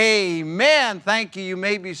Amen. Thank you. You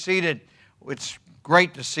may be seated. It's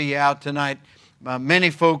great to see you out tonight. Many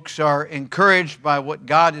folks are encouraged by what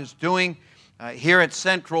God is doing here at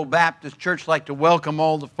Central Baptist Church. I'd like to welcome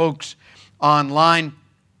all the folks online.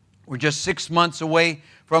 We're just 6 months away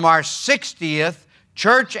from our 60th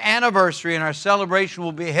church anniversary, and our celebration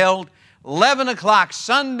will be held 11 o'clock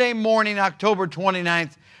Sunday morning, October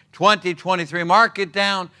 29th, 2023. Mark it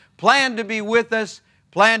down. Plan to be with us.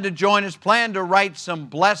 Plan to join us. Plan to write some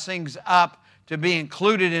blessings up to be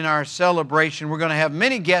included in our celebration. We're going to have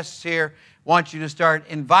many guests here. Want you to start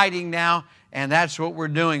inviting now, and that's what we're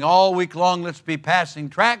doing all week long. Let's be passing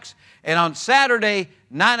tracts. And on Saturday,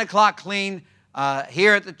 9 o'clock clean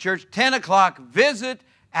here at the church, 10 o'clock visit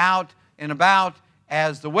out and about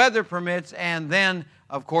as the weather permits, and then,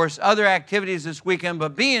 of course, other activities this weekend.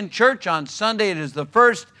 But be in church on Sunday. It is the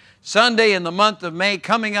first Sunday in the month of May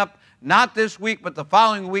coming up. Not this week, but the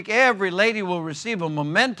following week. Every lady will receive a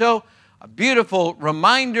memento, a beautiful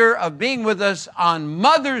reminder of being with us on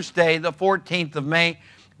Mother's Day, the 14th of May.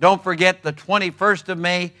 Don't forget, the 21st of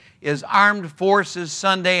May is Armed Forces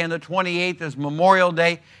Sunday, and the 28th is Memorial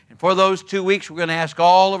Day. And for those 2 weeks, we're going to ask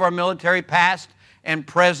all of our military past and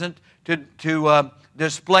present to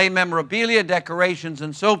display memorabilia, decorations,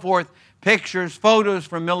 and so forth, pictures, photos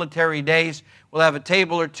from military days. We'll have a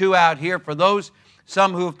table or two out here for those,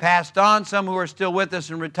 some who have passed on, some who are still with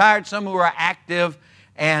us and retired, some who are active.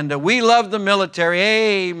 And we love the military.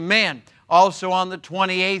 Amen. Also on the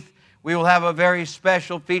 28th, we will have a very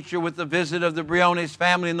special feature with the visit of the Briones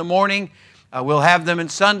family in the morning. We'll have them in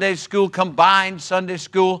Sunday school, combined Sunday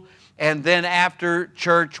school. And then after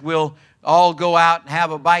church, we'll all go out and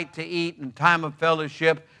have a bite to eat and time of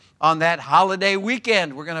fellowship on that holiday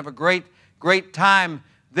weekend. We're going to have a great time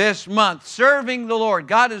this month serving the Lord.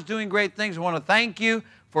 God is doing great things. I want to thank you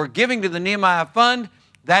for giving to the Nehemiah Fund.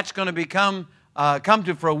 That's going to come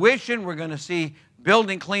to fruition. We're going to see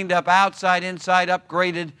building cleaned up outside, inside,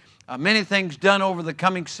 upgraded. Many things done over the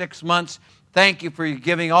coming 6 months. Thank you for your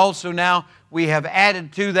giving. Also now we have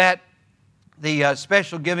added to that the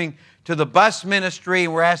special giving to the bus ministry.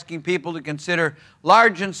 We're asking people to consider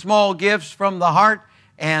large and small gifts from the heart,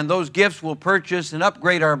 and those gifts will purchase and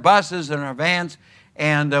upgrade our buses and our vans.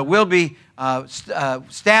 And we'll be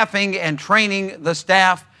staffing and training the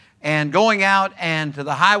staff and going out and to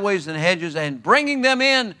the highways and hedges and bringing them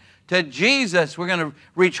in to Jesus. We're going to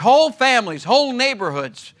reach whole families, whole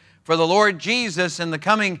neighborhoods for the Lord Jesus in the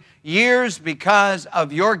coming years because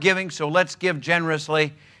of your giving. So let's give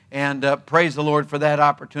generously and praise the Lord for that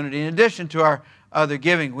opportunity. In addition to our other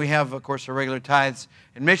giving, we have, of course, our regular tithes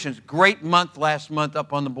and missions. Great month last month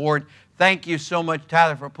up on the board. Thank you so much,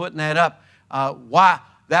 Tyler, for putting that up. Wow,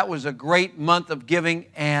 that was a great month of giving,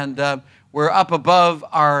 and we're up above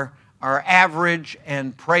our average,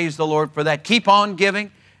 and praise the Lord for that. Keep on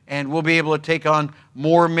giving, and we'll be able to take on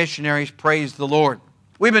more missionaries. Praise the Lord.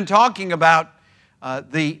 We've been talking about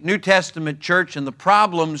the New Testament church and the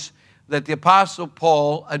problems that the Apostle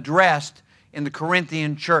Paul addressed in the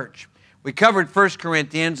Corinthian church. We covered 1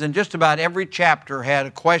 Corinthians, and just about every chapter had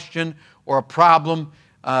a question or a problem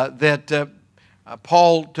that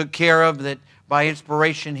Paul took care of, that by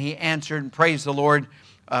inspiration he answered, and praise the Lord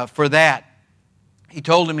for that. He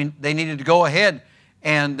told them they needed to go ahead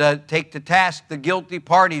and take to task the guilty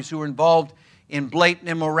parties who were involved in blatant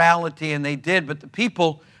immorality, and they did, but the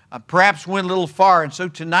people perhaps went a little far. And so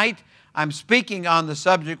tonight I'm speaking on the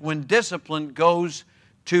subject when discipline goes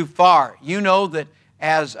too far. You know that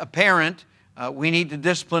as a parent, we need to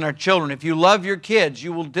discipline our children. If you love your kids,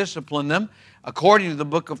 you will discipline them according to the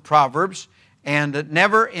book of Proverbs, and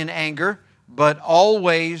never in anger, but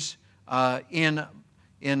always in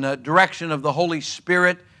the direction of the Holy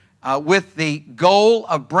Spirit, with the goal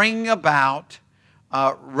of bringing about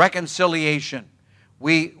reconciliation.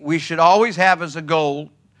 We should always have as a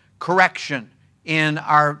goal correction in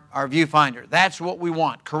our viewfinder. That's what we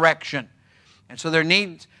want, correction. And so there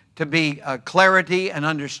needs to be clarity and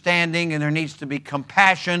understanding, and there needs to be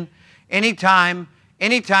compassion. Anytime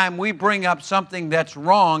we bring up something that's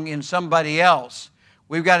wrong in somebody else,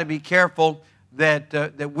 we've got to be careful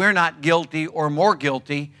that we're not guilty or more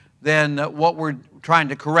guilty than what we're trying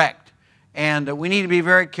to correct. And we need to be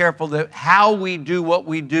very careful that how we do what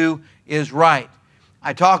we do is right.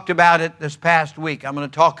 I talked about it this past week. I'm going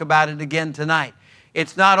to talk about it again tonight.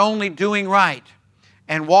 It's not only doing right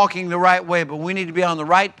and walking the right way, but we need to be on the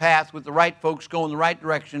right path with the right folks going the right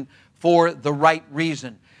direction for the right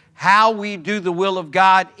reason. How we do the will of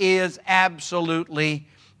God is absolutely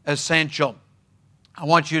essential. I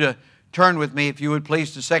want you to turn with me, if you would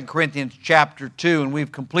please, to 2 Corinthians chapter 2, and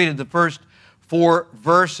we've completed the first 4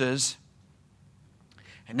 verses.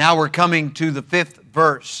 And now we're coming to the 5th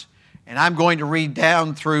verse. And I'm going to read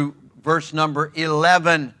down through verse number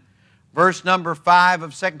 11. Verse number 5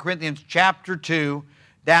 of 2 Corinthians chapter 2,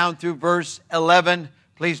 down through verse 11.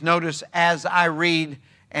 Please notice as I read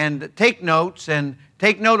and take notes and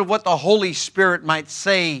take note of what the Holy Spirit might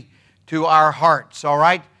say to our hearts, all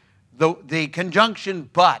right? The conjunction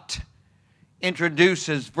but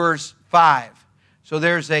introduces verse 5. So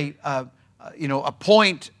there's a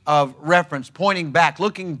point of reference, pointing back,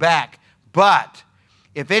 looking back. But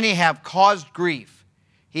if any have caused grief,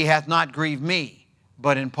 he hath not grieved me,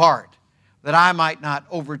 but in part, that I might not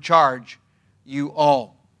overcharge you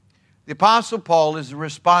all. The Apostle Paul is a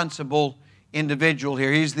responsible individual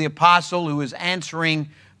here. He's the apostle who is answering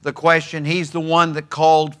the question. He's the one that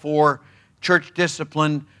called for church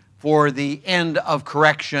discipline for the end of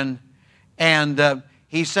correction. And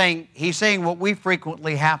he's saying what we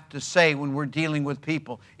frequently have to say when we're dealing with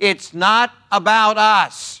people. It's not about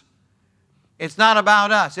us. It's not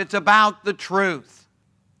about us. It's about the truth.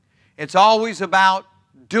 It's always about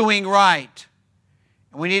doing right.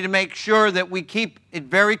 And we need to make sure that we keep it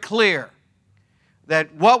very clear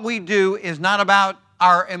that what we do is not about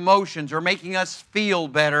our emotions or making us feel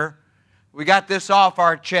better. We got this off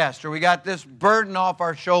our chest, or we got this burden off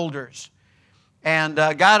our shoulders, and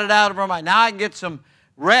got it out of our mind. Now I can get some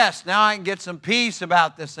rest. Now I can get some peace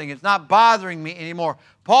about this thing. It's not bothering me anymore.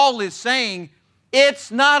 Paul is saying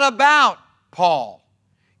it's not about Paul.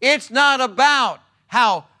 It's not about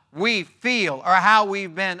how we feel or how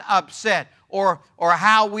we've been upset or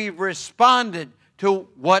how we've responded to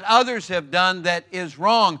what others have done that is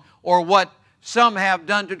wrong, or what some have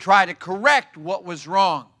done to try to correct what was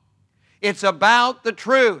wrong. It's about the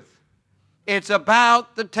truth. It's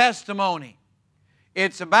about the testimony.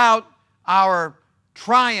 It's about our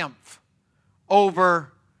triumph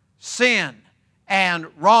over sin and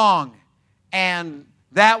wrong and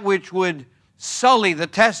that which would sully the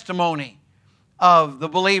testimony of the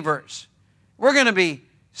believers. We're going to be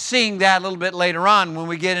seeing that a little bit later on when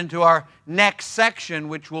we get into our next section,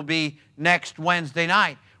 which will be next Wednesday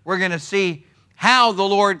night. We're going to see how the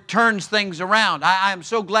Lord turns things around. I am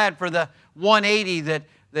so glad for the 180 that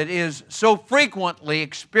is so frequently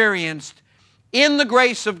experienced in the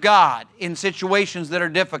grace of God in situations that are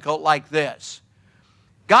difficult like this.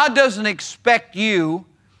 God doesn't expect you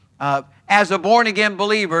as a born-again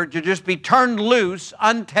believer to just be turned loose,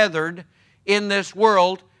 untethered in this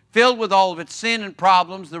world, filled with all of its sin and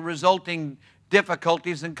problems, the resulting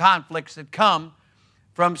difficulties and conflicts that come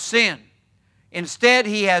from sin. Instead,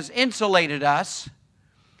 He has insulated us,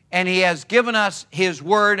 and He has given us His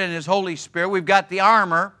Word and His Holy Spirit. We've got the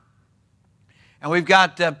armor, and we've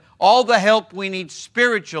got all the help we need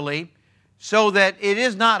spiritually, so that it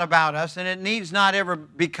is not about us, and it needs not ever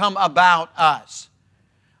become about us.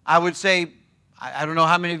 I would say, I don't know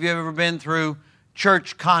how many of you have ever been through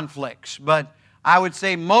church conflicts, but I would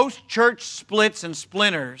say most church splits and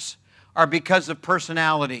splinters are because of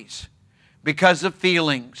personalities, because of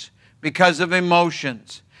feelings, because of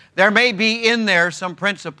emotions. There may be in there some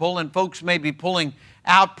principle, and folks may be pulling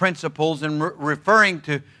out principles and referring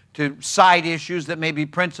to side issues that may be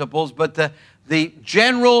principles, but the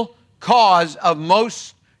general cause of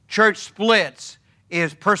most church splits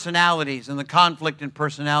is personalities and the conflict in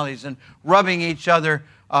personalities and rubbing each other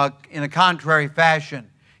in a contrary fashion.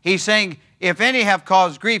 He's saying, if any have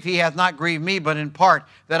caused grief, he hath not grieved me, but in part,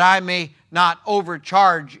 that I may not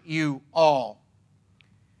overcharge you all.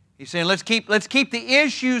 He's saying, let's keep the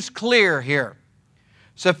issues clear here.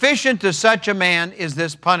 Sufficient to such a man is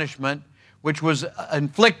this punishment, which was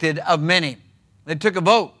inflicted of many. They took a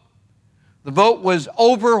vote. The vote was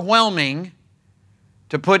overwhelming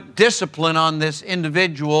to put discipline on this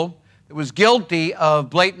individual that was guilty of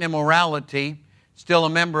blatant immorality, still a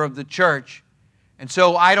member of the church. And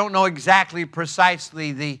so I don't know exactly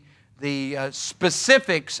precisely the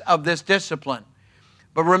specifics of this discipline.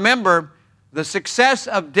 But remember, the success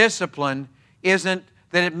of discipline isn't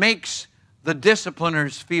that it makes the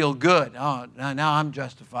discipliners feel good. Oh, now I'm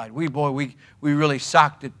justified. We really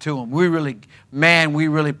socked it to them. We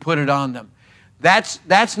really put it on them.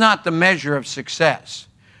 That's not the measure of success.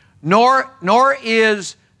 Nor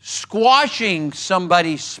is squashing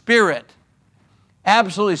somebody's spirit,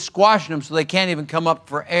 absolutely squashing them so they can't even come up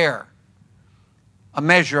for air, a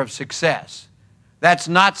measure of success. That's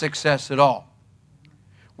not success at all.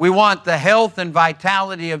 We want the health and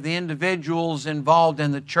vitality of the individuals involved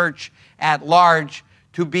in the church at large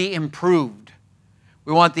to be improved.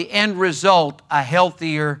 We want the end result, a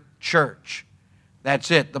healthier church. That's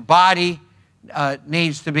it. The body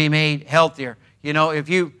needs to be made healthier. You know, if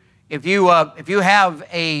you have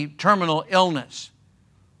a terminal illness,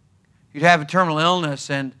 You'd have a terminal illness,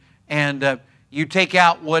 and you take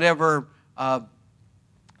out whatever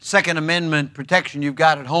Second Amendment protection you've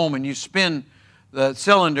got at home, and you spin the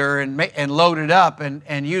cylinder and load it up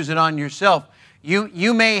and use it on yourself.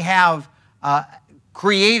 You may have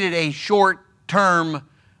created a short-term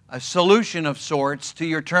solution of sorts to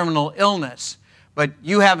your terminal illness, but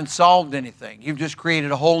you haven't solved anything. You've just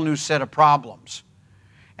created a whole new set of problems.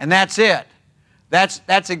 And that's it.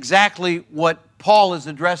 That's exactly what Paul is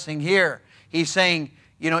addressing here. He's saying,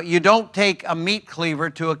 you don't take a meat cleaver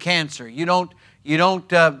to a cancer. You don't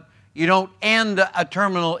end a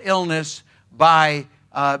terminal illness by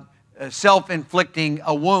self-inflicting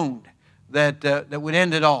a wound that would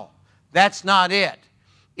end it all. That's not it.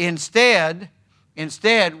 Instead,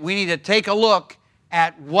 we need to take a look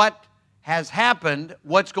at what has happened,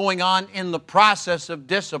 what's going on in the process of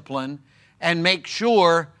discipline, and make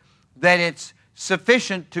sure that it's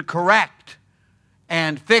sufficient to correct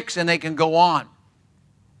and fix, and they can go on.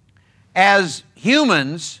 As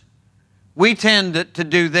humans, we tend to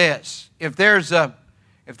do this. If there's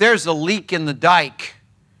a leak in the dike,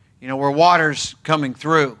 where water's coming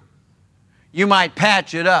through, you might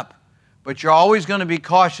patch it up, but you're always going to be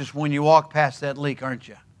cautious when you walk past that leak, aren't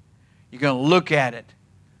you? You're going to look at it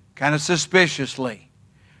kind of suspiciously.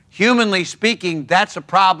 Humanly speaking, that's a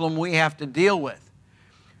problem we have to deal with.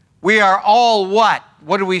 We are all what?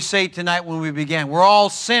 What did we say tonight when we began? We're all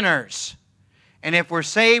sinners. And if we're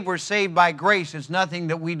saved by grace. It's nothing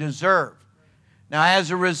that we deserve. Now,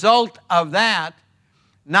 as a result of that,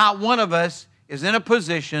 not one of us is in a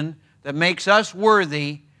position that makes us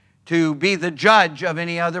worthy to be the judge of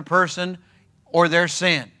any other person or their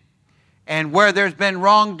sin. And where there's been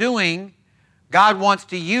wrongdoing, God wants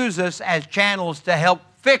to use us as channels to help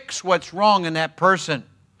fix what's wrong in that person.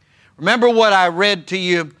 Remember what I read to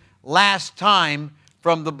you last time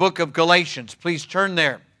from the book of Galatians. Please turn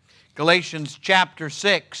there. Galatians chapter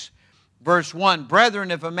 6, verse 1.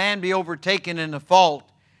 Brethren, if a man be overtaken in a fault,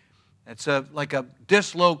 that's like a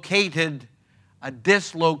dislocated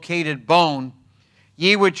bone,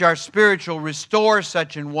 ye which are spiritual, restore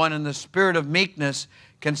such an one in the spirit of meekness,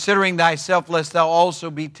 considering thyself, lest thou also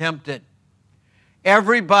be tempted.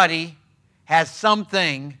 Everybody has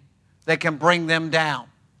something that can bring them down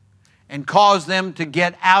and cause them to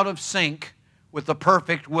get out of sync with the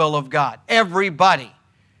perfect will of God. Everybody.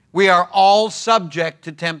 We are all subject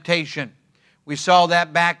to temptation. We saw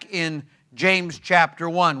that back in James chapter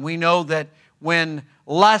 1. We know that when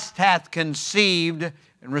lust hath conceived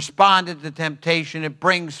and responded to temptation, it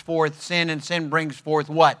brings forth sin, and sin brings forth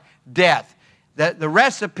what? Death. The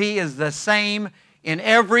recipe is the same in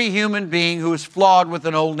every human being who is flawed with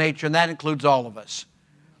an old nature, and that includes all of us.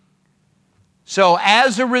 So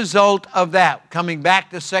as a result of that, coming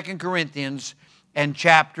back to 2 Corinthians and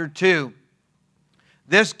chapter 2,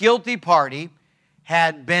 this guilty party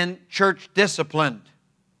had been church disciplined.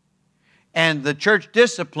 And the church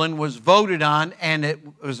discipline was voted on, and it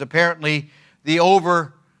was apparently many.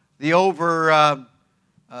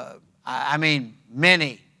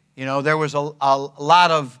 There was a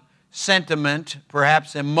lot of sentiment,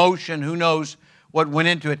 perhaps emotion, who knows what went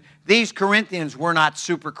into it. These Corinthians were not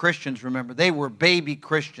super Christians, remember. They were baby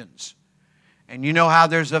Christians. And you know how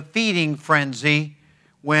there's a feeding frenzy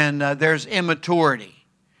when there's immaturity.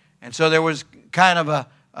 And so there was kind of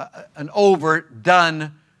an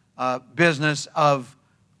overdone business of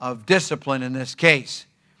discipline in this case.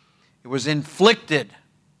 It was inflicted.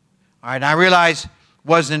 All right, I realize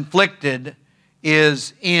was inflicted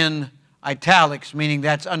is in italics, meaning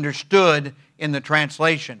that's understood in the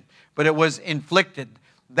translation. But it was inflicted.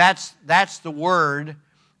 That's the word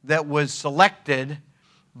that was selected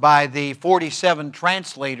by the 47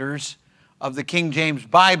 translators of the King James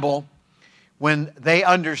Bible when they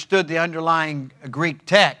understood the underlying Greek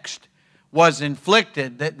text was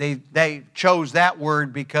inflicted. That they chose that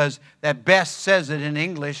word because that best says it in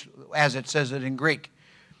English as it says it in Greek.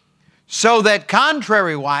 So that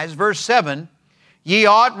contrariwise, verse 7, ye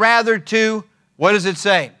ought rather to, what does it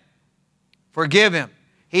say? Forgive him.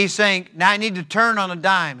 He's saying, now I need to turn on a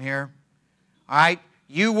dime here. All right?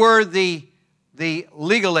 You were the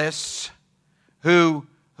legalists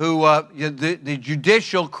the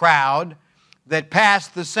judicial crowd that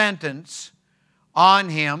passed the sentence on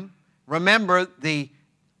him. Remember, the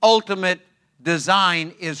ultimate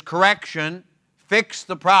design is correction. Fix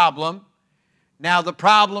the problem. Now the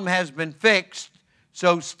problem has been fixed,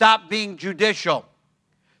 so stop being judicial.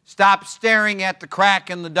 Stop staring at the crack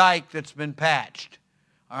in the dike that's been patched.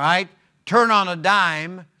 All right? Turn on a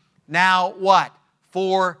dime. Now what?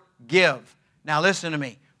 Forgive. Now listen to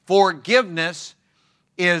me. Forgiveness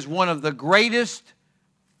is one of the greatest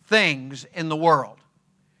things in the world.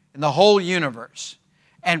 in the whole universe.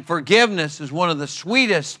 And forgiveness is one of the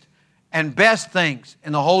sweetest and best things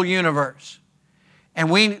in the whole universe. And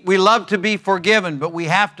we love to be forgiven, but we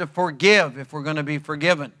have to forgive if we're going to be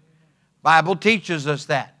forgiven. Bible teaches us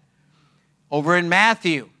that. Over in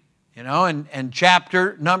Matthew, in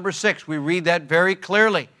chapter number 6, we read that very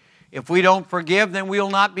clearly. If we don't forgive, then we'll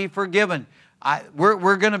not be forgiven.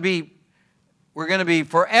 We're going to be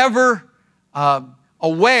forever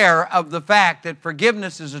aware of the fact that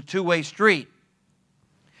forgiveness is a two-way street.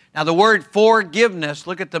 Now, the word forgiveness,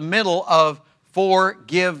 look at the middle of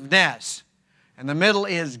forgiveness. And the middle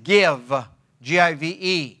is give,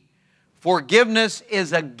 G-I-V-E. Forgiveness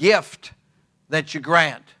is a gift that you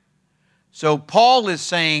grant. So Paul is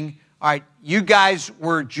saying, all right, you guys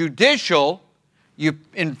were judicial. You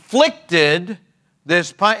inflicted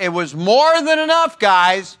this. It was more than enough,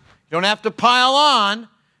 guys. You don't have to pile on.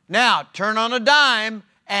 Now, turn on a dime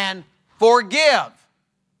and forgive.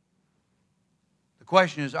 The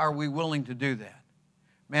question is, are we willing to do that?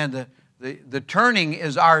 Man, the turning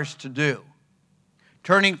is ours to do.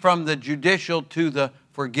 Turning from the judicial to the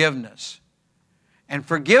forgiveness. And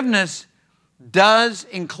forgiveness does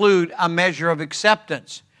include a measure of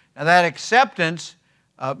acceptance. Now that acceptance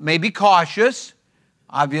may be cautious.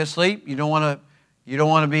 Obviously, you don't want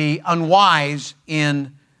to be unwise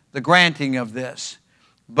in the granting of this.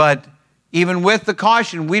 But even with the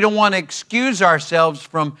caution, we don't want to excuse ourselves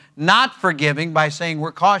from not forgiving by saying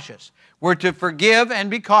we're cautious. We're to forgive and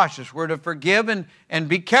be cautious. We're to forgive and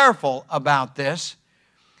be careful about this.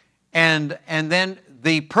 And then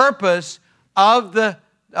the purpose of the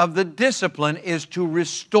discipline is to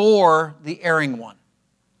restore the erring one.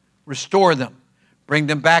 Restore them. Bring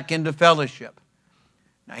them back into fellowship.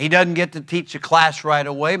 Now, he doesn't get to teach a class right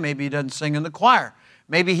away. Maybe he doesn't sing in the choir.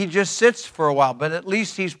 Maybe he just sits for a while. But at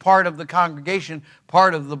least he's part of the congregation,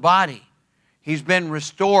 part of the body. He's been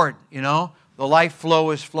restored, The life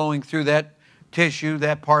flow is flowing through that tissue,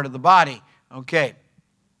 that part of the body. Okay.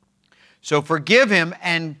 So forgive him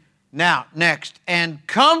and now, next, and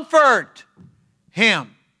comfort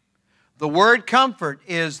him. The word comfort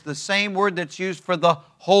is the same word that's used for the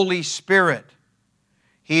Holy Spirit.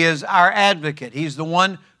 He is our advocate. He's the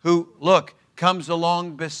one who, comes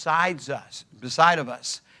along beside of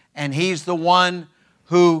us. And He's the one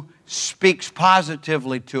who speaks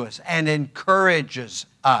positively to us and encourages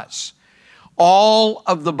us. All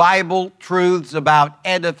of the Bible truths about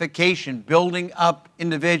edification, building up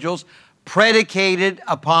individuals, predicated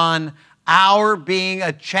upon our being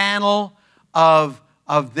a channel of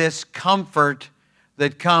this comfort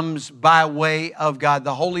that comes by way of God.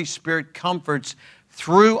 The Holy Spirit comforts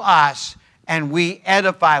through us, and we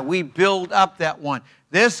edify, we build up that one.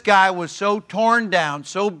 This guy was so torn down,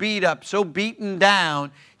 so beat up, so beaten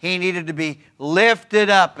down, he needed to be lifted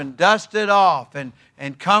up and dusted off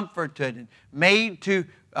and comforted and made to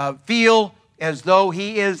feel as though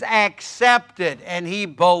he is accepted and he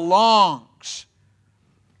belongs.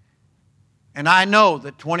 And I know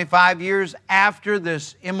that 25 years after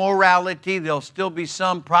this immorality, there'll still be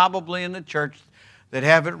some probably in the church that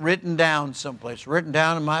have it written down someplace, written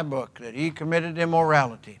down in my book, that he committed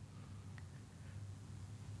immorality.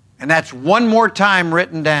 And that's one more time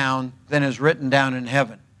written down than is written down in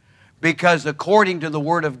heaven. Because according to the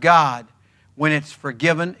Word of God, when it's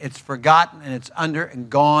forgiven, it's forgotten, and it's under and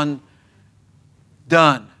gone.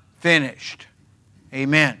 Done. Finished.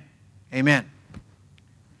 Amen. Amen.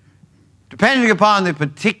 Depending upon the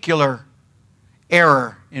particular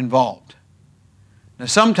error involved. Now,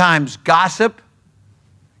 sometimes gossip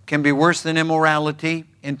can be worse than immorality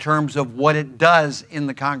in terms of what it does in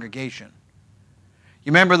the congregation.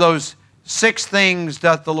 You remember those 6 things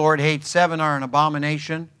doth the Lord hate, 7 are an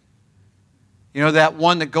abomination? You know that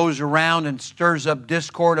one that goes around and stirs up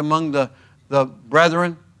discord among the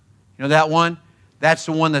brethren? You know that one? That's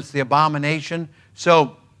the one that's the abomination.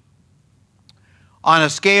 So, on a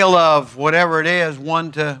scale of whatever it is,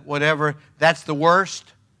 1 to whatever, that's the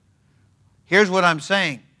worst. Here's what I'm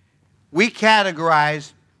saying. We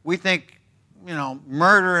categorize, we think,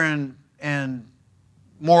 murder and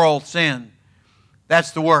moral sin,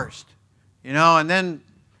 that's the worst. And then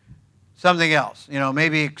something else,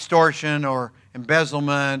 maybe extortion or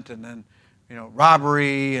embezzlement, and then,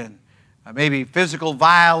 robbery, and maybe physical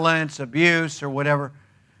violence, abuse, or whatever.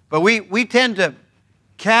 But we tend to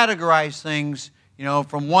categorize things,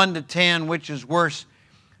 from 1 to 10, which is worse.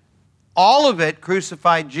 All of it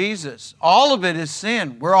crucified Jesus. All of it is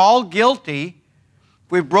sin. We're all guilty.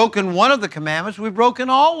 If we've broken one of the commandments, we've broken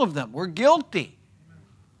all of them. We're guilty.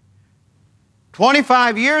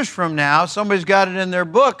 25 years from now, somebody's got it in their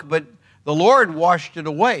book, but the Lord washed it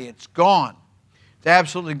away. It's gone. It's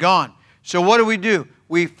absolutely gone. So what do?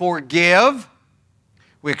 we forgive,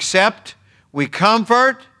 we accept, we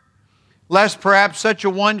comfort, lest perhaps such a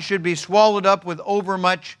one should be swallowed up with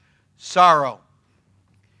overmuch sorrow.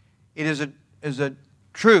 It is a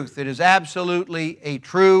truth. It is absolutely a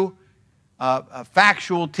true, a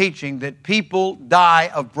factual teaching that people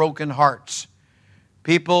die of broken hearts.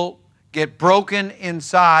 People get broken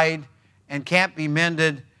inside and can't be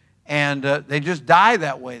mended, and they just die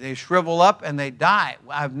that way. They shrivel up and they die.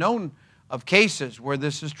 I've known of cases where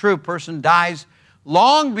this is true. A person dies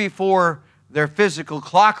long before their physical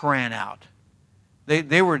clock ran out.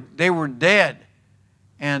 They were dead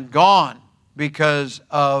and gone because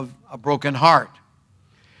of a broken heart.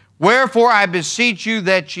 Wherefore I beseech you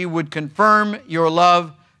that ye would confirm your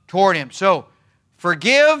love toward him. So,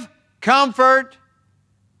 forgive, comfort,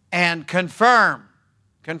 and confirm.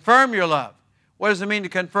 Confirm your love. What does it mean to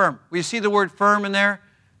confirm? Well, you see the word firm in there?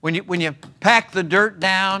 When you pack the dirt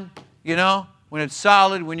down, you know, when it's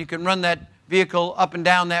solid, when you can run that vehicle up and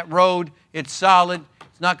down that road, it's solid.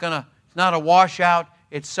 It's not a washout.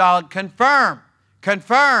 It's solid. Confirm.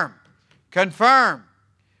 Confirm. Confirm.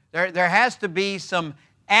 There has to be some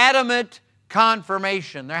adamant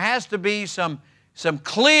confirmation. There has to be some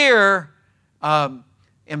clear,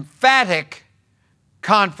 emphatic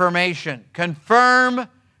confirmation. Confirm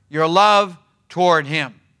your love toward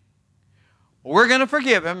him. We're going to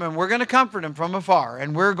forgive him and we're going to comfort him from afar,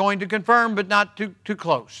 and we're going to confirm, but not too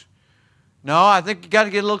close. No, I think you've got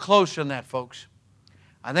to get a little closer than that, folks.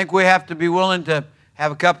 I think we have to be willing to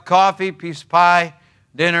have a cup of coffee, piece of pie,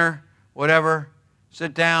 dinner, whatever,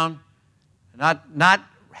 sit down, not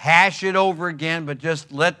hash it over again, but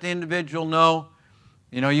just let the individual know.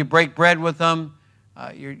 You know, you break bread with them,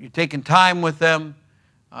 you're taking time with them,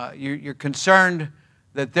 you're concerned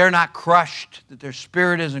that they're not crushed, that their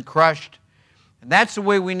spirit isn't crushed. And that's the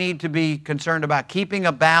way we need to be concerned about, keeping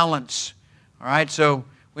a balance. All right, so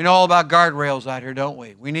we know all about guardrails out here, don't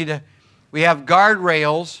we? We have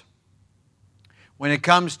guardrails when it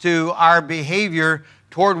comes to our behavior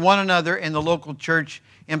toward one another in the local church,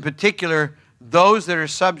 in particular, those that are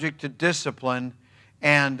subject to discipline,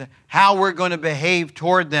 and how we're going to behave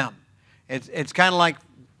toward them. It's kind of like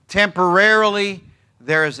temporarily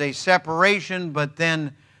there is a separation, but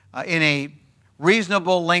then in a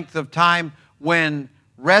reasonable length of time, when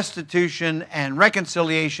restitution and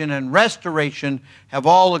reconciliation and restoration have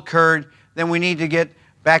all occurred, then we need to get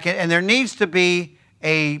back in. And there needs to be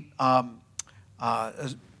a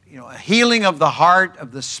healing of the heart,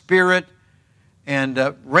 of the spirit,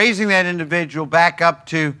 and raising that individual back up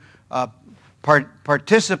to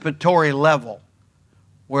participatory level,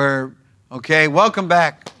 where, okay, welcome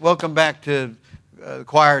back to the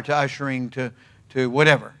choir, to ushering, to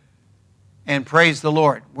whatever, and praise the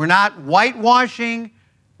Lord. We're not whitewashing.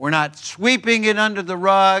 We're not sweeping it under the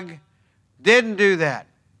rug. Didn't do that.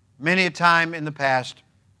 Many a time in the past,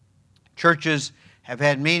 churches have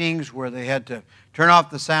had meetings where they had to turn off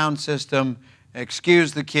the sound system,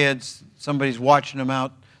 excuse the kids. Somebody's watching them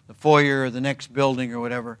out the foyer or the next building or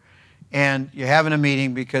whatever. And you're having a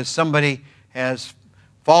meeting because somebody has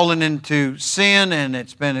fallen into sin and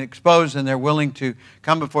it's been exposed, and they're willing to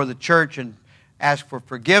come before the church and ask for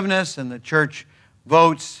forgiveness, and the church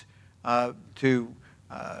votes to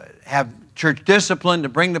have church discipline to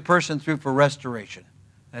bring the person through for restoration.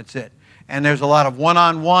 That's it. And there's a lot of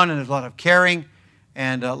one-on-one, and there's a lot of caring,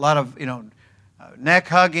 and a lot of neck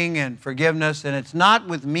hugging and forgiveness. And it's not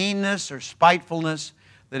with meanness or spitefulness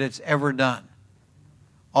that it's ever done.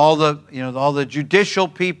 All the judicial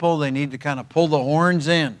people, they need to kind of pull the horns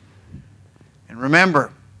in. And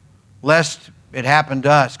remember, lest it happen to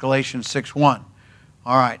us, Galatians 6:1.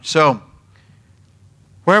 All right, so,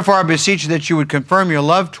 wherefore I beseech you that you would confirm your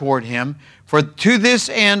love toward him, for to this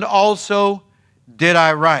end also did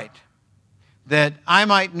I write, that I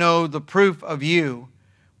might know the proof of you,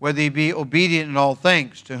 whether ye be obedient in all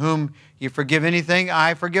things. To whom ye forgive anything,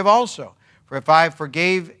 I forgive also. For if I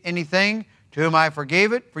forgave anything, to whom I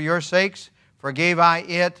forgave it, for your sakes forgave I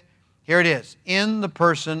it. Here it is, in the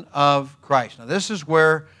person of Christ. Now this is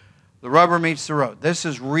where the rubber meets the road. This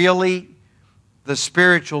is really the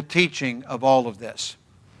spiritual teaching of all of this.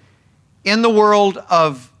 In the world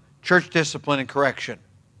of church discipline and correction,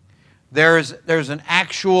 there's an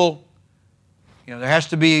actual, there has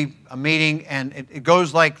to be a meeting, and it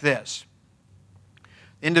goes like this.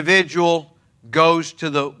 The individual goes to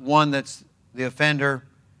the one that's the offender,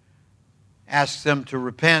 asks them to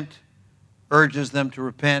repent, urges them to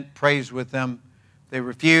repent, prays with them. If they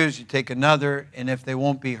refuse, you take another, and if they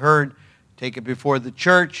won't be heard, take it before the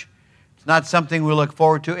church. It's not something we look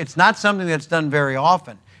forward to. It's not something that's done very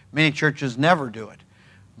often. Many churches never do it.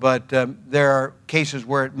 But there are cases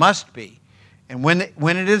where it must be. And when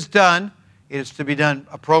it is done, it is to be done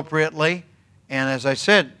appropriately. And as I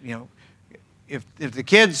said, if the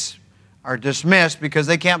kids are dismissed because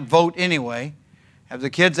they can't vote anyway, have the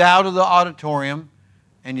kids out of the auditorium,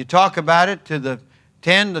 and you talk about it to the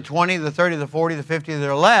 10, the 20, the 30, the 40, the 50 that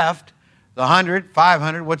are left, the 100,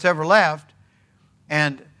 500, what's ever left.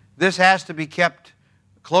 And this has to be kept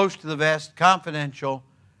close to the vest, confidential,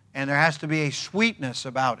 and there has to be a sweetness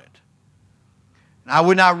about it. And I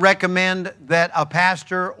would not recommend that a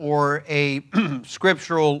pastor or a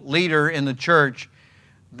scriptural leader in the church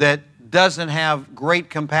that doesn't have great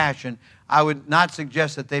compassion, I would not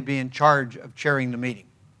suggest that they be in charge of chairing the meeting.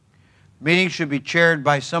 The meeting should be chaired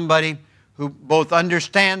by somebody who both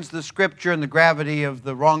understands the Scripture and the gravity of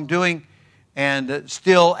the wrongdoing and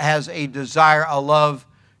still has a desire, a love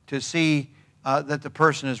to see that the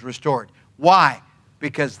person is restored. Why?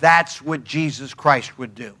 Because that's what Jesus Christ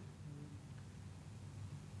would do.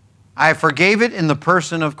 I forgave it in the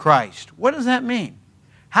person of Christ. What does that mean?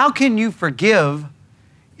 How can you forgive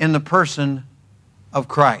in the person of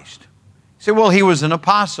Christ? You say, well, he was an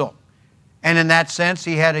apostle. And in that sense,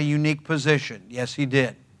 he had a unique position. Yes, he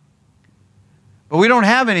did. But we don't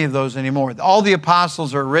have any of those anymore. All the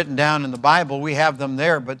apostles are written down in the Bible. We have them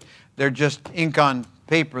there, but they're just ink on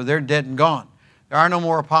paper. They're dead and gone. There are no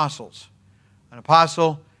more apostles. An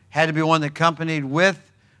apostle had to be one that accompanied with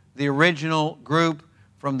the original group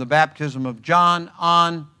from the baptism of John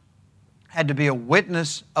on, had to be a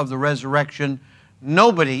witness of the resurrection.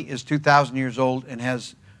 Nobody is 2,000 years old and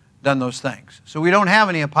has done those things. So we don't have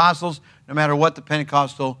any apostles, no matter what the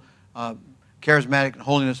Pentecostal, charismatic, and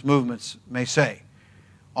holiness movements may say.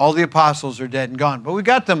 All the apostles are dead and gone. But we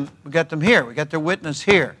got them here. We got their witness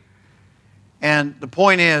here. And the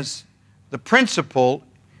point is, the principle,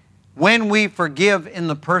 when we forgive in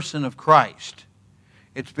the person of Christ,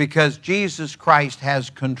 it's because Jesus Christ has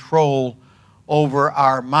control over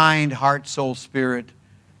our mind, heart, soul, spirit,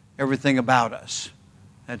 everything about us.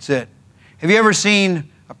 That's it. Have you ever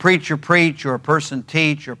seen a preacher preach or a person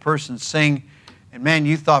teach or a person sing, and man,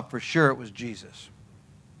 you thought for sure it was Jesus?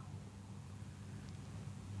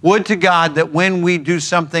 Would to God that when we do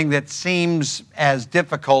something that seems as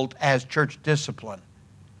difficult as church discipline,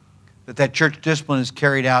 that church discipline is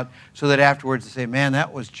carried out so that afterwards they say, man,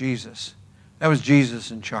 that was Jesus. That was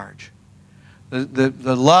Jesus in charge.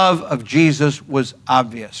 The love of Jesus was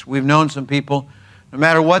obvious. We've known some people, no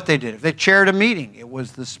matter what they did, if they chaired a meeting, it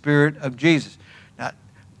was the Spirit of Jesus. Now,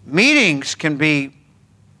 meetings can be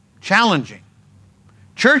challenging.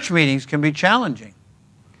 Church meetings can be challenging.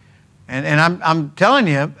 And I'm telling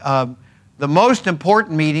you, the most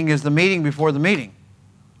important meeting is the meeting before the meeting.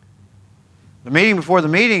 The meeting before the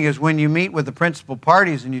meeting is when you meet with the principal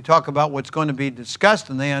parties and you talk about what's going to be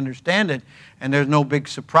discussed and they understand it, and there's no big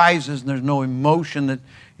surprises and there's no emotion that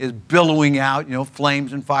is billowing out,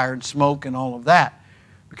 flames and fire and smoke and all of that,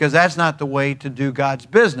 because that's not the way to do God's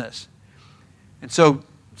business. And so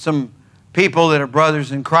some people that are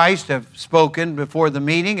brothers in Christ have spoken before the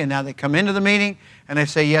meeting, and now they come into the meeting and they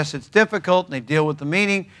say, yes, it's difficult, and they deal with the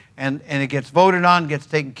meeting, and it gets voted on, gets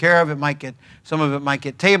taken care of. Some of it might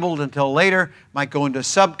get tabled until later, might go into a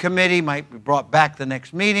subcommittee, might be brought back the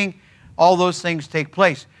next meeting. All those things take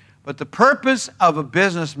place. But the purpose of a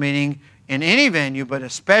business meeting in any venue, but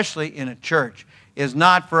especially in a church, is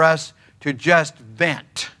not for us to just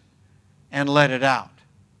vent and let it out.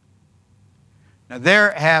 Now,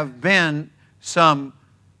 there have been some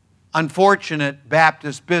unfortunate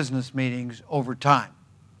Baptist business meetings over time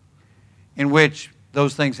in which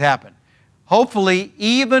those things happen. Hopefully,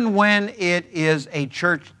 even when it is a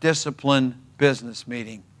church discipline business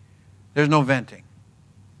meeting, there's no venting.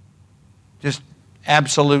 Just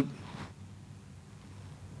absolute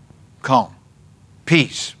calm,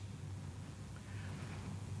 peace.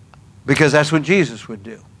 Because that's what Jesus would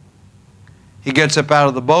do. He gets up out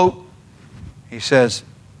of the boat. He says,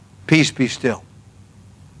 peace be still.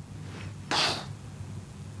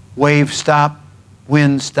 Waves stop,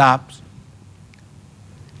 wind stops.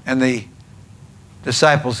 And the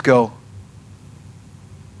disciples go,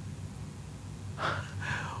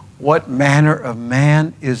 what manner of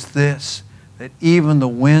man is this, that even the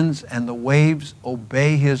winds and the waves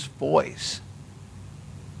obey his voice?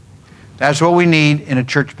 That's what we need in a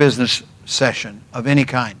church business session of any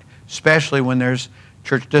kind, especially when there's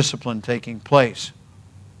church discipline taking place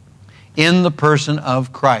in the person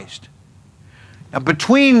of Christ. Now,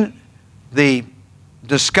 between the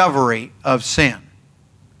discovery of sin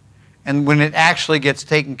and when it actually gets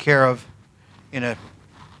taken care of in a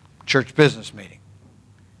church business meeting,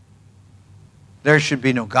 there should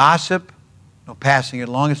be no gossip, no passing it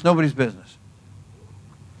along. It's nobody's business.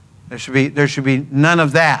 There should be none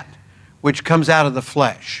of that. which comes out of the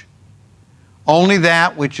flesh. Only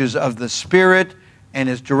that which is of the Spirit and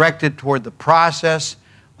is directed toward the process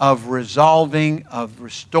of resolving, of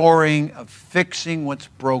restoring, of fixing what's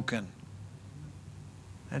broken.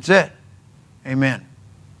 That's it. Amen.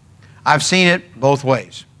 I've seen it both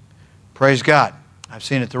ways. Praise God. I've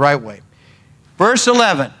seen it the right way. Verse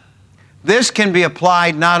 11. This can be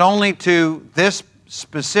applied not only to this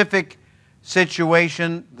specific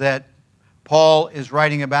situation that Paul is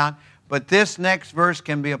writing about, but this next verse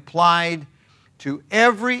can be applied to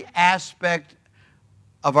every aspect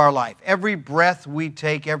of our life. Every breath we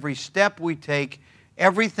take, every step we take,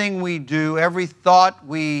 everything we do, every thought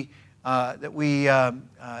that we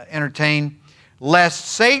entertain, lest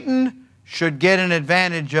Satan should get an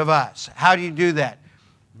advantage of us. How do you do that?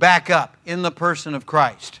 Back up in the person of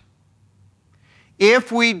Christ.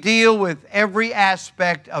 If we deal with every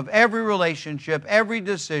aspect of every relationship, every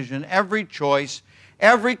decision, every choice,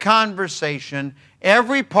 every conversation,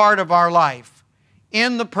 every part of our life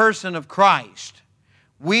in the person of Christ,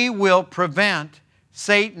 we will prevent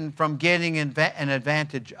Satan from getting an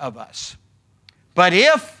advantage of us. But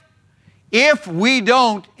if we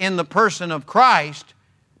don't, in the person of Christ,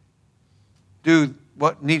 do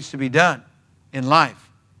what needs to be done in life,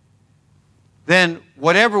 then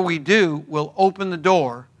whatever we do will open the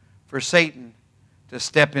door for Satan to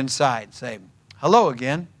step inside, say, hello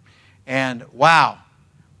again, and wow,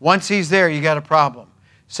 once he's there, you got a problem.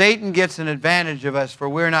 Satan gets an advantage of us, for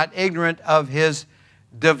we're not ignorant of his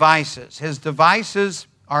devices. His devices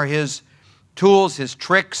are his tools, his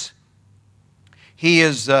tricks. He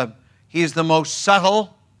is the most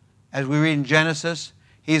subtle, as we read in Genesis.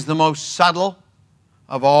 He's the most subtle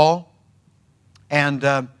of all.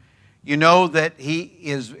 And you know that he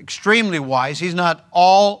is extremely wise. He's not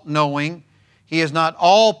all-knowing. He is not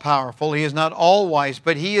all-powerful. He is not all-wise.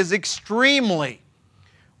 But he is extremely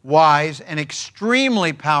wise and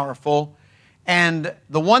extremely powerful. And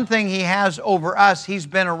the one thing he has over us, he's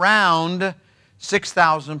been around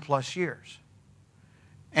 6,000 plus years.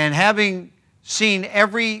 And having seen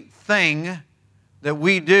everything that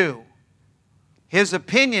we do, his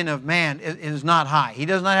opinion of man is not high. He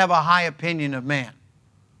does not have a high opinion of man.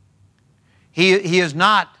 He is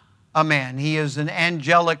not a man. He is an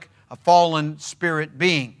angelic, a fallen spirit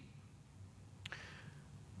being.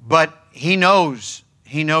 But he knows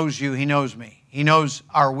you, he knows me. He knows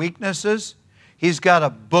our weaknesses. He's got a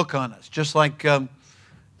book on us, just like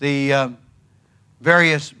the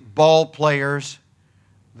various ball players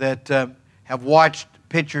that have watched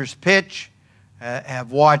pitchers pitch,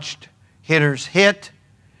 have watched hitters hit,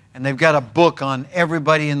 and they've got a book on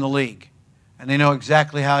everybody in the league. And they know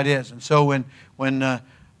exactly how it is. And so when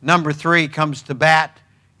number 3 comes to bat,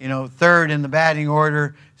 third in the batting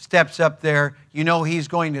order, steps up there, he's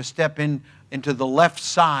going to step into the left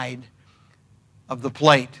side of the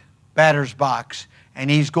plate, batter's box,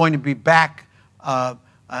 and he's going to be back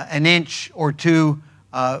an inch or two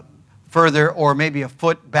further, or maybe a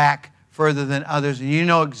foot back further than others. And you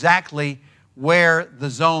know exactly where the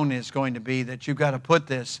zone is going to be that you've got to put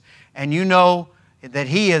this. And you know that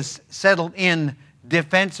he has settled in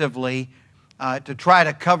defensively to try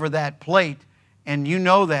to cover that plate. And you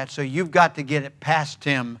know that, so you've got to get it past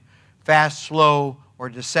him fast, slow, or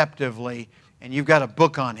deceptively. And you've got a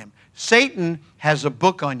book on him. Satan has a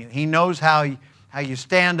book on you. He knows how you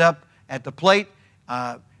stand up at the plate.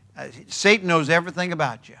 Satan knows everything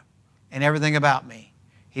about you and everything about me.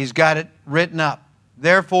 He's got it written up.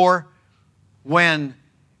 Therefore, when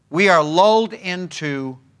we are lulled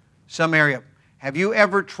into some area, have you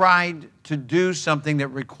ever tried to do something that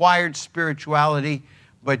required spirituality,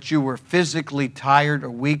 but you were physically tired or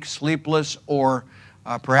weak, sleepless, or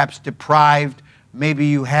perhaps deprived? Maybe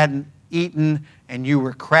you hadn't eaten and you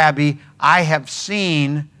were crabby. I have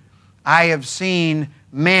seen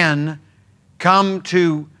men come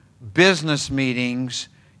to business meetings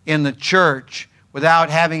in the church without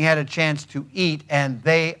having had a chance to eat, and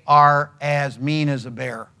they are as mean as a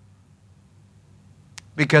bear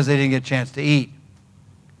because they didn't get a chance to eat.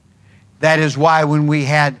 That is why when we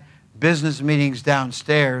had business meetings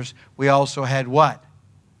downstairs, we also had what?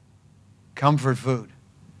 Comfort food.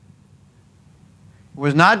 It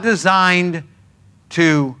was not designed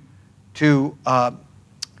to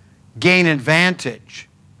gain advantage.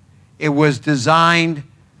 It was designed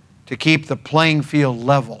to keep the playing field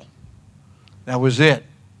level. That was it.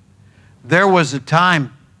 There was a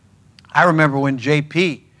time, I remember when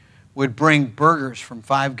JP would bring burgers from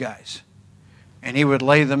Five Guys. And he would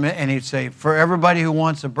lay them in, and he'd say, for everybody who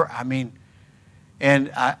wants a burger,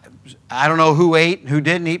 and I don't know who ate and who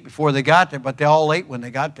didn't eat before they got there, but they all ate when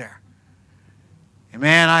they got there. And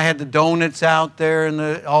man, I had the donuts out there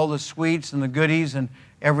and all the sweets and the goodies and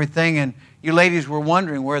everything. And you ladies were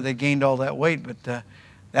wondering where they gained all that weight, but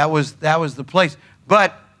that was the place.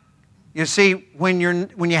 But you see, when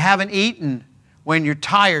you haven't eaten, when you're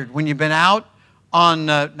tired, when you've been out on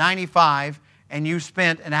 95 and you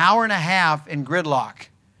spent an hour and a half in gridlock,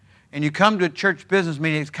 and you come to a church business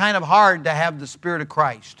meeting, it's kind of hard to have the Spirit of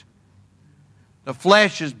Christ. The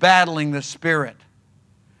flesh is battling the Spirit.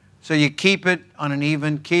 So you keep it on an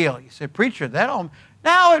even keel. You say, preacher,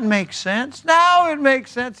 now it makes sense. Now it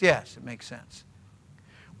makes sense. Yes, it makes sense.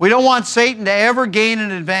 We don't want Satan to ever gain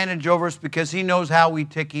an advantage over us because he knows how we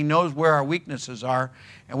tick. He knows where our weaknesses are.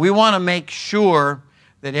 And we want to make sure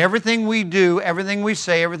that everything we do, everything we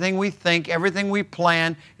say, everything we think, everything we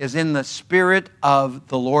plan is in the Spirit of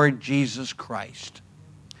the Lord Jesus Christ.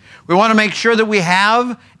 We want to make sure that we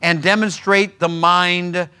have and demonstrate the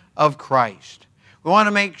mind of Christ. We want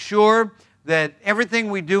to make sure that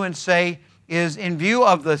everything we do and say is in view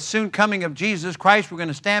of the soon coming of Jesus Christ. We're going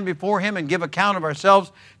to stand before Him and give account of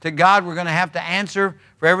ourselves to God. We're going to have to answer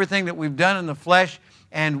for everything that we've done in the flesh.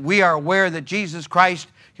 And we are aware that Jesus Christ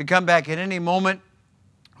could come back at any moment.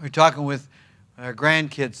 We were talking with our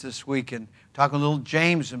grandkids this week and talking with little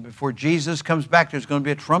James. And before Jesus comes back, there's going to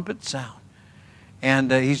be a trumpet sound.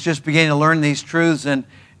 And he's just beginning to learn these truths and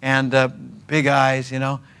big eyes, you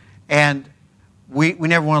know. And we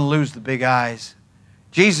never want to lose the big eyes.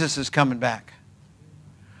 Jesus is coming back.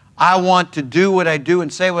 I want to do what I do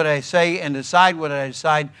and say what I say and decide what I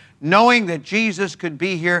decide, knowing that Jesus could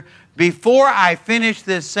be here before I finish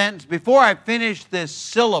this sentence, before I finish this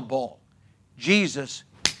syllable. Jesus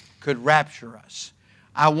could rapture us.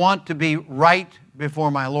 I want to be right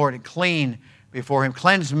before my Lord and clean before Him.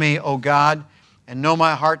 Cleanse me, O God, and know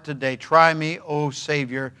my heart today. Try me, O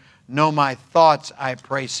Savior. Know my thoughts, I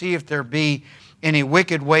pray. See if there be any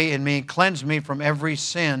wicked way in me. Cleanse me from every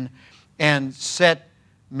sin and set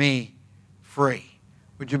me free.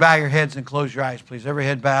 Would you bow your heads and close your eyes, please? Every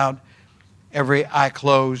head bowed, every eye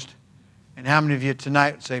closed. And how many of you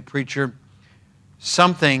tonight would say, preacher,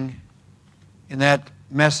 something in that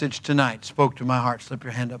message tonight spoke to my heart? Slip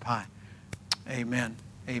your hand up high. Amen.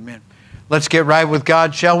 Amen. Let's get right with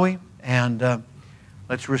God, shall we? And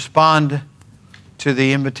let's respond to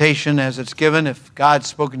the invitation as it's given. If God's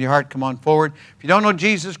spoken to your heart, come on forward. If you don't know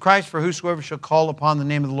Jesus Christ, for whosoever shall call upon the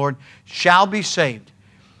name of the Lord shall be saved.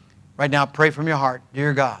 Right now, pray from your heart.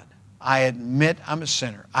 Dear God, I admit I'm a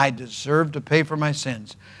sinner. I deserve to pay for my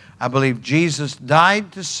sins. I believe Jesus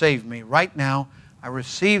died to save me. Right now, I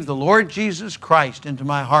receive the Lord Jesus Christ into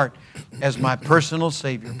my heart as my personal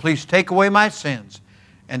Savior. Please take away my sins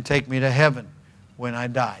and take me to heaven when I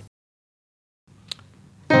die.